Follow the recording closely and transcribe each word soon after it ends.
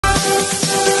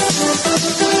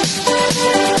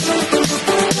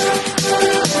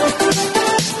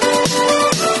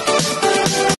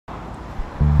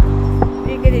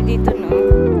Dito, no?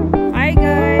 Hi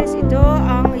guys, ito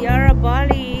ang Yara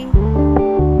Bali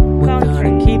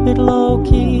country. Keep it low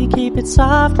key, keep it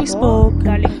softly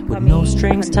spoken, with no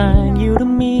strings tying you to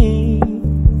me.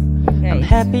 I'm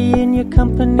happy in your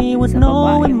company with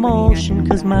no emotion,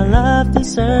 cause my love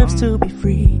deserves to be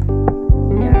free.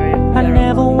 I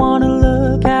never wanna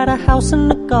look at a house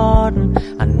in the garden,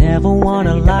 I never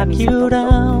wanna lock you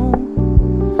down.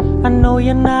 I know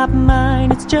you're not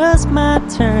mine, it's just my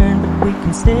turn, but we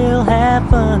can still have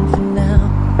fun for now.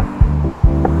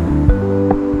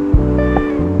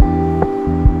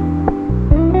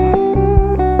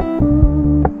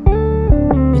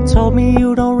 You told me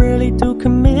you don't really do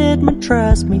commitment,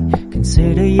 trust me,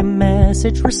 consider your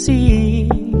message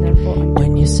received.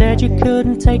 When you said you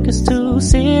couldn't take us too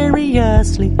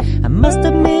seriously, I must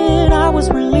admit I was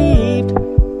relieved.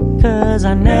 Cause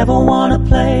I never wanna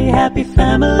play happy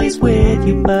families with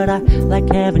you, but I like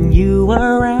having you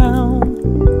around.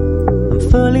 I'm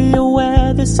fully aware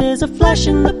this is a flash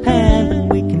in the pan,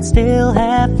 but we can still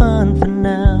have fun for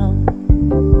now.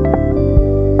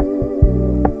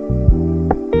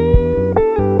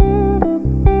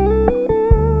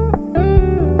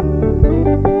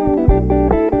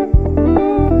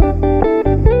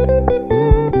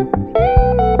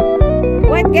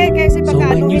 So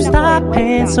when you stop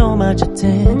paying so much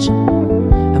attention,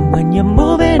 and when you're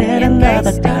moving in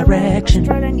another direction,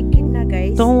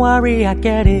 don't worry, I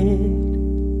get it.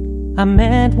 I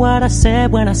meant what I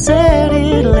said when I said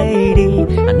it, lady.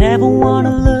 I never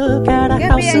wanna look at a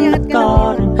house in the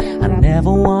garden, I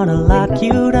never wanna lock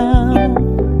you down.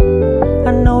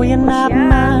 I know you're not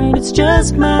mine, it's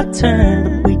just my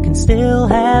turn, but we can still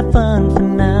have fun for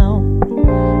now.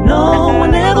 No, I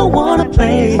never wanna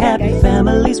play happy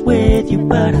families with you,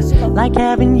 but I like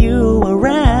having you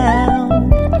around.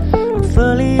 I'm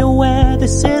fully aware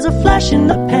this is a flash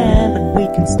in the pan, but we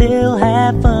can still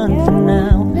have fun for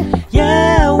now.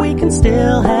 Yeah, we can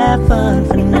still have fun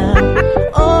for now.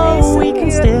 Oh, we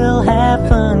can still have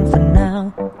fun for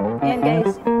now. Ayan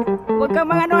guys, huwag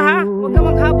kang mga ano ha, huwag kang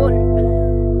maghabol.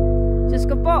 Diyos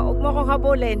ko po, huwag mo akong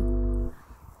habulin.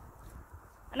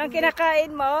 Anong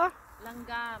kinakain mo?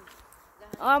 Langgam.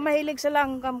 Oh, mahilig sa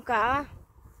langgam ka.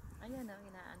 Ayan ang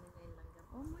inaano niya yung langgam.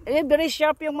 Oh my God. Very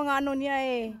sharp yung mga ano niya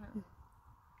eh.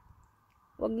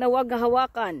 Wag na wag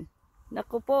hawakan.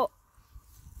 Naku po.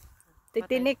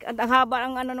 Titinik, at ang haba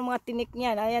ang ano ng mga tinik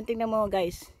niya. Ayan, tingnan mo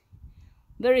guys.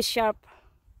 Very sharp.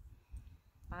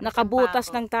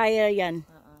 Nakabutas ng tire yan.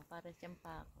 Oo, para siyang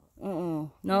pako. Oo,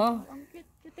 no? Ang cute.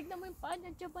 Tignan mo yung paa niya,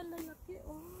 dyan lalaki.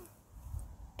 Oh.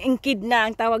 Echidna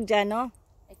ang tawag dyan, no?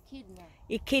 Echidna.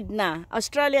 Echidna.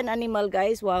 Australian animal,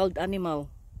 guys. Wild animal.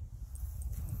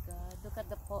 Oh God, look at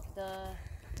the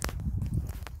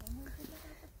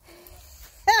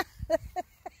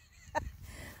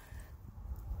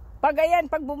Pag ayan,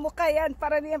 pag bumuka yan,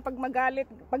 para niyan pag magalit,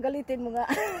 pagalitin mo nga.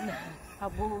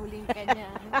 Habulin ka niya.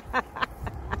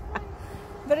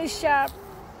 Very sharp.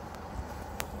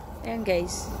 Ayan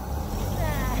guys.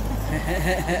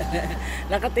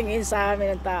 Nakatingin sa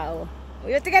amin ng tao.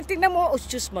 Yung tingnan mo, oh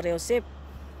Diyos Maria Josep.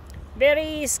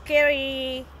 Very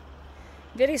scary.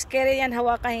 Very scary yan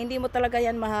hawakan. Hindi mo talaga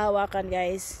yan mahahawakan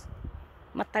guys.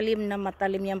 Matalim na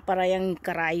matalim yan, para yung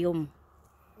karayom.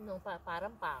 No,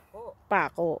 parang pako.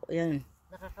 Pako, yan.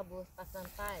 Nakakabuhos pa ng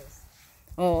tiles.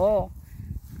 Oo.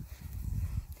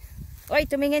 Oy,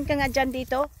 tumingin ka nga dyan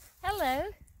dito. Hello.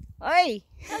 Oy.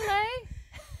 Hello.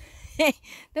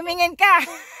 Tumingin ka.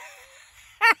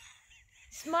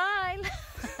 Smile.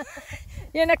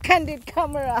 Yan a candid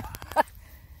camera.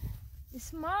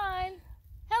 Smile.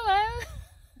 Hello.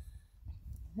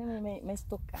 May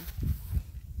stock ka.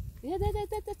 Yeah,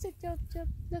 that's it. Chop.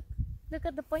 Look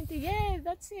at the pointy. Yeah,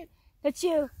 that's it. That's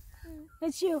you.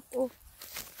 That's you. Oh.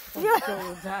 So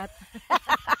that.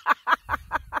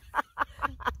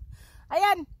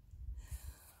 Ayan.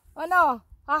 Ano?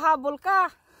 Hahabol ka?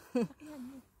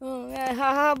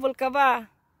 Hahabol ka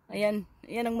ba? Ayan.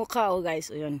 Ayan ang mukha, oh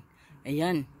guys. Ayan.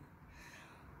 Ayan.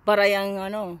 Para yung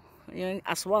ano, yung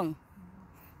aswang.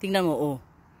 Tingnan mo, oh.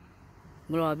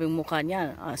 Grabe yung mukha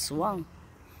niya. Aswang.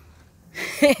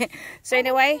 So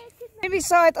anyway, maybe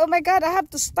saw it. Oh my God, I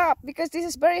have to stop because this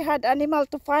is very hard animal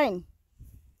to find.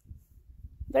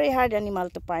 Very hard animal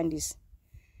to find this.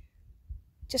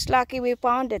 Just lucky we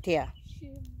found it here.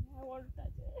 I want to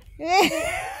touch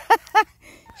it.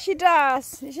 She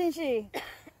does, isn't she?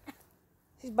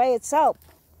 She's by itself.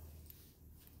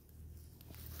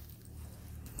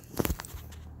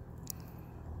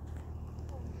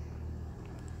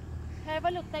 Have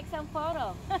a look, take some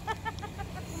photo.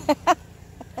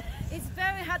 It's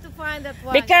very hard to find that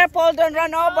one. Be careful, don't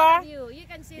run over. You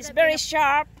can see It's that very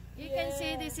sharp. You can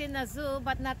see this in a zoo,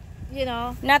 but not, you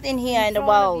know, Not in here in the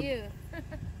front of wild. you.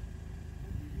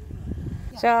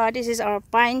 So this is our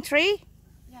pine tree.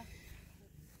 Yeah.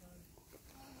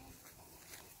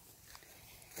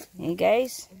 Hey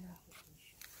guys.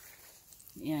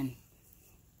 Yan.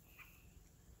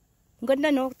 Ang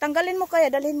ganda no. Tanggalin mo kaya,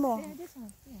 dalhin mo. Yeah, this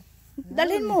one. Yeah.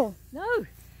 Dalhin mo. No.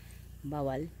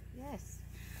 Bawal. Yes.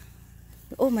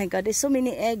 Oh my God, there's so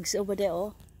many eggs over there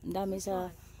oh. Ang dami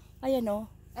sa, ayan oh.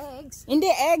 Eggs.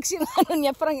 Hindi eggs, yung ano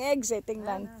niya, parang eggs eh,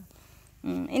 tingnan.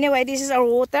 Anyway, this is our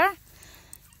water.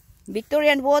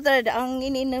 Victorian water ang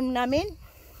ininom namin.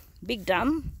 Big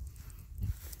drum.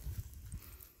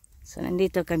 So,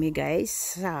 nandito kami guys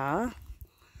sa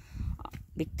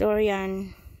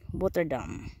Victorian water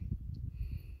dam.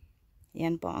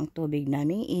 Yan po ang tubig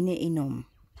namin iniinom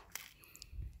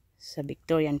sa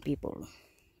Victorian people.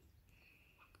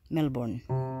 Melbourne.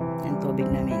 Ang tubig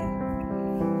namin.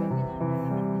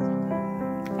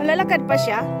 Malalakad pa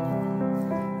siya.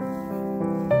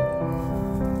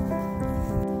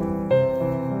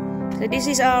 So this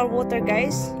is our water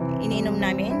guys. Iniinom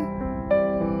namin.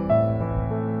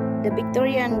 The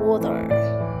Victorian water.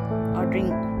 Or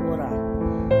drink water.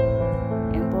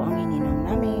 Yan po ang ininom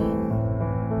namin.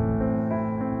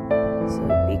 So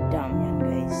big dam yan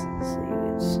guys. So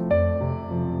yes.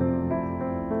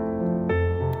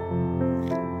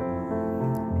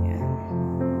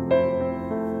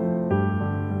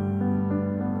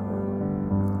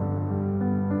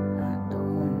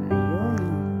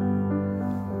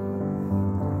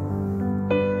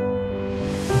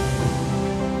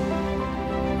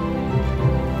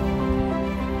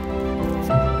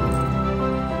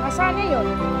 Nasaan yun?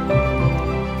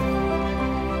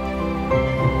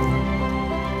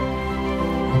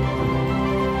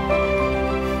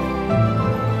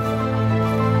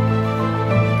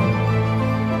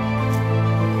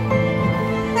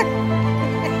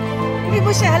 Hindi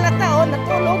mo siya halata oh,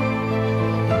 natulog.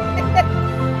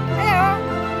 Ayan oh,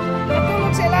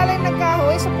 natulog sa ilalim ng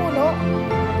kahoy sa puno.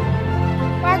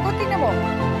 Pagod, tingnan mo.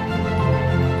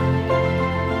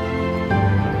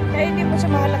 Kaya hindi mo siya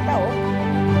mahalata oh.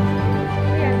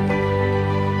 Ayan.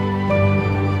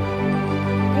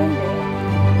 Hindi.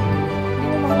 Hindi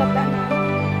mo mahalata na.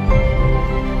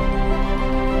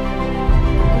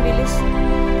 Ang bilis.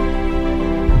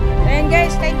 Ayan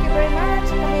guys, thank you very much.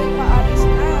 Kami paalis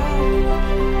na.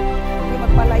 Kami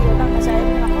magpalayo lang kasi ayaw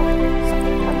na ako.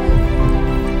 Sakit kami.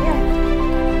 Ayan.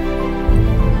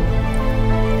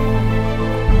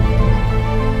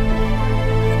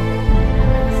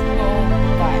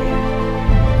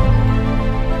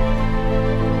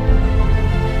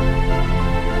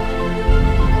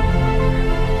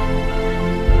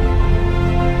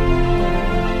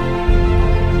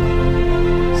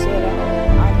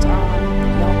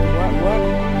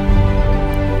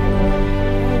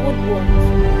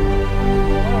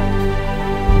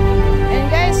 And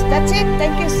guys, that's it.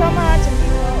 Thank you so much.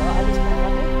 Alis na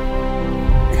kami.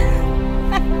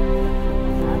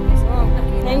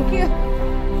 Thank you.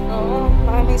 Oo,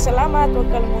 maraming salamat. Huwag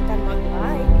kalimutan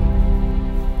mag-like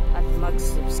at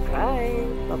mag-subscribe.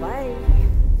 Bye-bye.